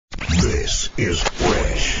is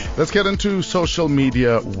Fresh. Let's get into Social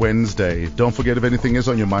Media Wednesday. Don't forget, if anything is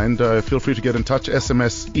on your mind, feel free to get in touch,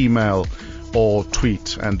 SMS, email, or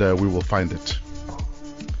tweet, and we will find it.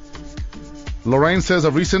 Lorraine says,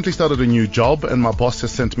 I've recently started a new job and my boss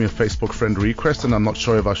has sent me a Facebook friend request and I'm not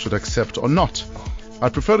sure if I should accept or not. I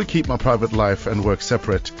prefer to keep my private life and work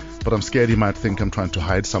separate, but I'm scared he might think I'm trying to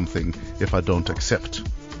hide something if I don't accept.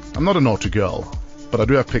 I'm not a naughty girl, but I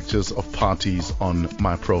do have pictures of parties on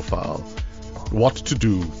my profile. What to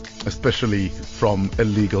do, especially from a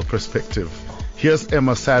legal perspective. Here's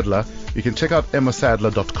Emma Sadler. You can check out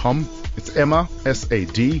emmasadler.com. It's Emma,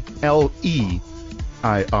 SADLEIR.com.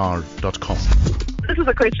 This is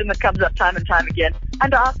a question that comes up time and time again.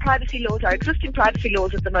 Under our privacy laws, our existing privacy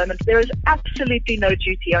laws at the moment, there is absolutely no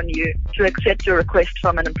duty on you to accept a request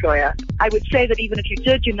from an employer. I would say that even if you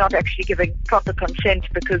did, you're not actually giving proper consent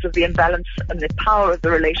because of the imbalance and the power of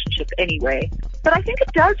the relationship anyway. But I think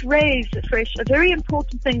it does raise, Fresh, a very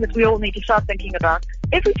important thing that we all need to start thinking about.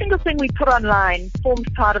 Every single thing we put online forms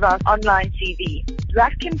part of our online CV.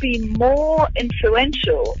 That can be more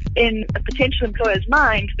influential in a potential employer's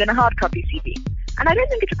mind than a hard copy CV. And I don't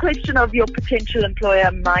think it's a question of your potential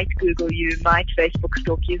employer might Google you, might Facebook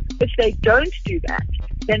stalk you. If they don't do that,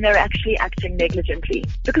 then they're actually acting negligently.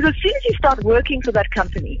 Because as soon as you start working for that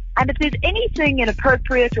company, and if there's anything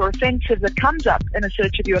inappropriate or offensive that comes up in a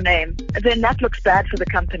search of your name, then that looks bad for the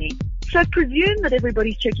company. So presume that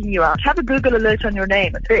everybody's checking you out. Have a Google alert on your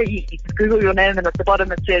name. It's very easy. Google your name and at the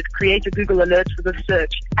bottom it says create a Google alert for this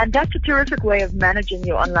search. And that's a terrific way of managing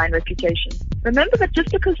your online reputation. Remember that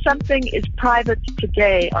just because something is private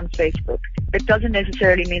today on Facebook, it doesn't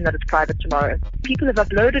necessarily mean that it's private tomorrow. People have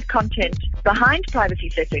uploaded content behind privacy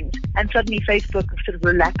settings and suddenly Facebook sort of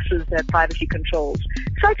relaxes their privacy controls.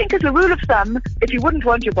 So I think as a rule of thumb, if you wouldn't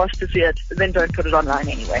want your boss to see it, then don't put it online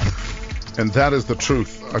anyway. And that is the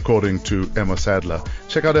truth, according to Emma Sadler.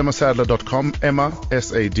 Check out emmasadler.com, Emma,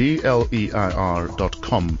 SADLEIR.com.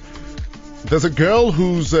 There's a girl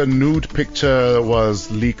whose nude picture was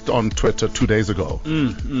leaked on Twitter 2 days ago.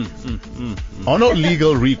 On no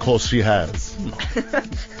legal recourse she has.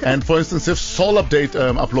 And for instance, if Soul Update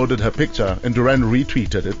uploaded her picture and Duran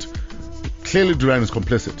retweeted it, clearly Duran is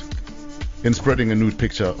complicit in spreading a nude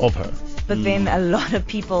picture of her. But then a lot of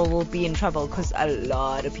people will be in trouble because a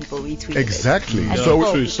lot of people retweeted Exactly. it.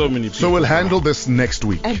 So many people. So we'll handle this next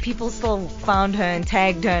week. And people still found her and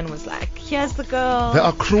tagged her and was like, here's the girl. There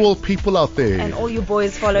are cruel people out there. And all your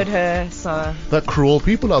boys followed her, so... There are cruel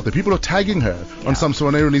people out there. People are tagging her on some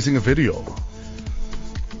when they're releasing a video.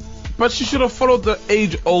 But she should have followed the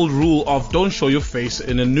age-old rule of don't show your face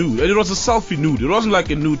in a nude. And it was a selfie nude. It wasn't like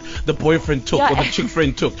a nude the boyfriend took or the chick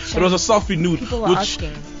friend took. It was a selfie nude which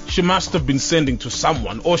she must have been sending to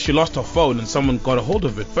someone, or she lost her phone and someone got a hold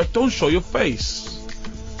of it. But don't show your face.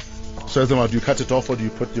 So do you cut it off or do you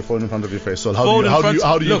put your phone in front of your face? So how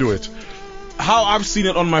do you do it? How I've seen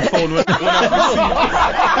it on my phone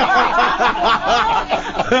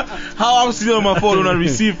how I've seen it on my phone when I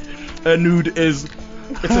receive a nude is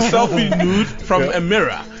it's a selfie nude from a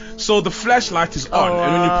mirror. So the flashlight is on,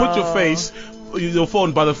 and when you put your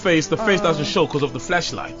phone by the face doesn't show because of the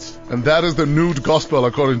flashlight. And that is the nude gospel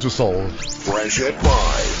according to Soul. Fresh at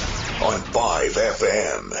 5 on 5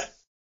 FM.